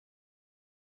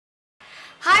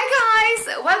Hi guys,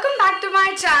 welcome back to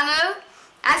my channel.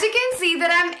 As you can see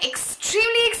that I'm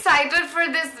extremely excited for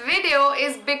this video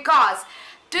is because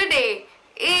today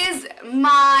is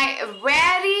my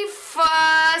very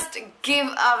first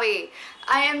giveaway.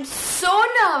 I am so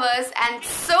nervous and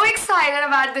so excited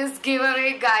about this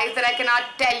giveaway guys that I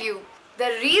cannot tell you.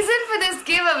 The reason for this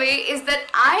giveaway is that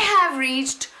I have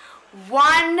reached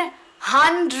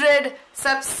 100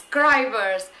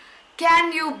 subscribers.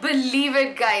 Can you believe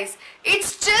it guys?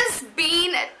 It's just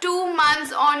been 2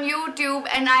 months on YouTube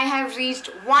and I have reached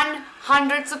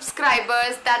 100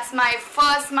 subscribers. That's my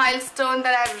first milestone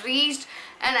that I've reached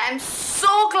and I'm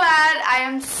so glad. I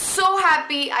am so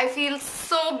happy. I feel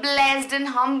so blessed and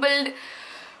humbled.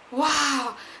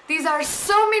 Wow, these are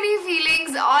so many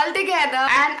feelings all together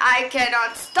and I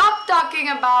cannot stop talking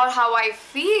about how I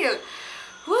feel.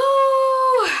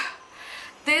 Woo!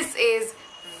 This is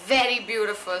very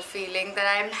beautiful feeling that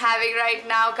I'm having right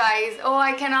now guys. Oh,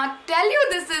 I cannot tell you,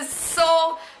 this is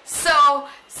so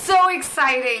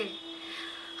exciting.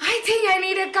 I think I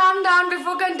need to calm down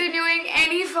before continuing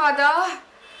any further.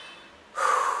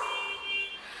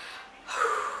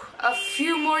 A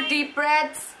few more deep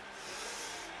breaths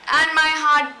and my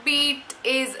heartbeat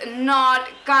is not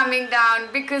coming down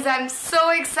because I'm so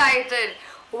excited.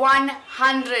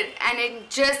 100 and in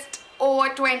just over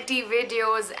 20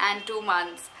 videos and 2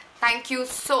 months. Thank you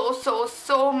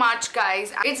so much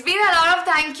guys. It's been a lot of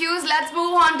thank yous. Let's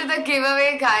move on to the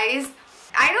giveaway guys.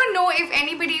 I don't know if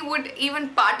anybody would even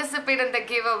participate in the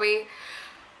giveaway.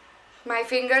 My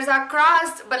fingers are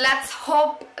crossed, but let's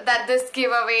hope that this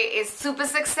giveaway is super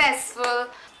successful.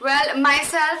 Well,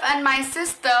 myself and my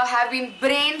sister have been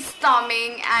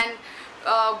brainstorming and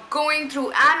going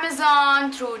through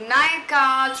Amazon, through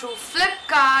Nykaa, through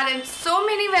Flipkart and so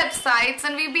many websites,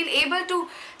 and we've been able to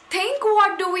think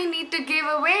what do we need to give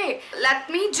away. Let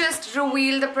me just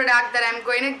reveal the product that I'm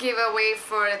going to give away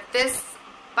for this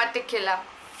particular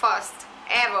first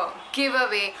ever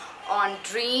giveaway on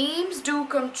Dreams Do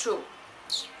Come True.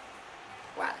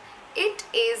 Well, it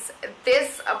is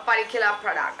this particular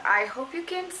product. I hope you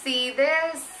can see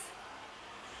this.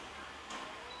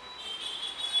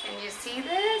 Can you see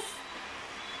this?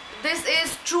 This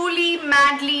is Truly,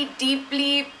 Madly,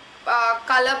 Deeply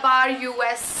Colorbar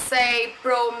USA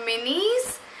Pro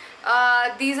Minis.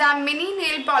 These are mini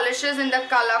nail polishes in the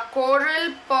color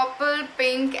coral, purple,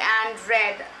 pink and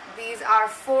red. These are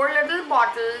 4 little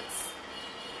bottles.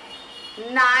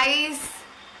 Nice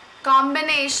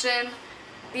combination.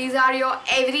 These are your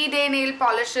everyday nail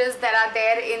polishes that are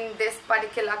there in this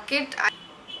particular kit.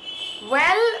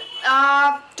 Well,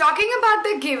 talking about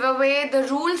the giveaway, the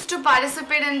rules to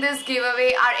participate in this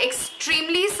giveaway are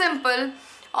extremely simple.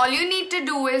 All you need to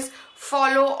do is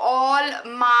follow all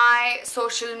my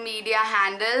social media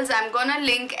handles. I'm gonna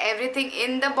link everything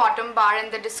in the bottom bar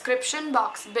in the description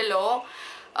box below.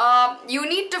 You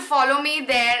need to follow me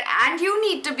there and you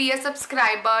need to be a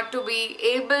subscriber to be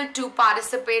able to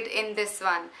participate in this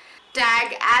one.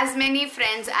 Tag as many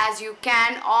friends as you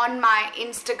can on my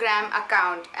Instagram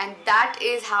account and that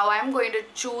is how I'm going to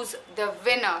choose the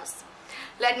winners.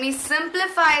 Let me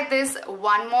simplify this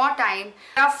one more time.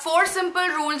 There are 4 simple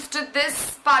rules to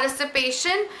this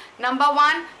participation. Number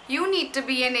 1, you need to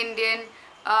be an Indian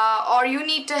or you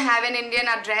need to have an Indian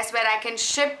address where I can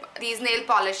ship these nail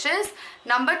polishes.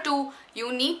 Number 2,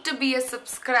 you need to be a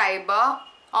subscriber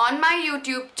on my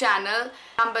YouTube channel.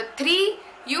 Number 3,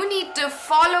 you need to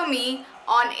follow me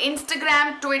on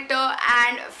Instagram, Twitter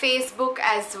and Facebook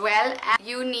as well, and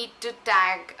you need to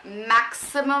tag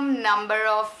maximum number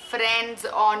of friends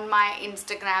on my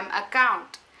Instagram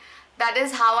account. That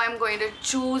is how I'm going to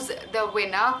choose the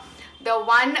winner. The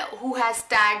one who has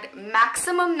tagged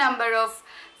maximum number of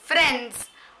friends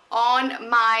on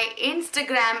my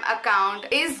Instagram account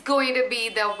is going to be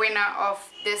the winner of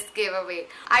this giveaway.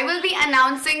 I will be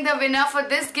announcing the winner for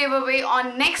this giveaway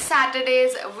on next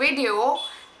Saturday's video.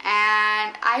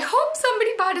 And I hope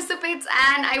somebody participates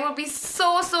and I will be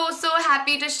so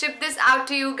happy to ship this out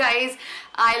to you guys.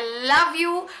 I love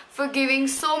you for giving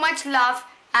so much love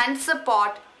and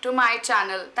support to my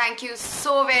channel. Thank you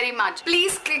so very much.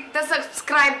 Please click the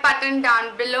subscribe button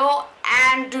down below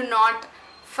and do not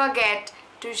forget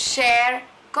to share,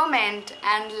 comment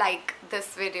and like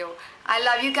this video. I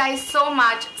love you guys so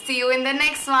much. See you in the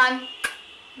next one.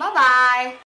 Bye bye.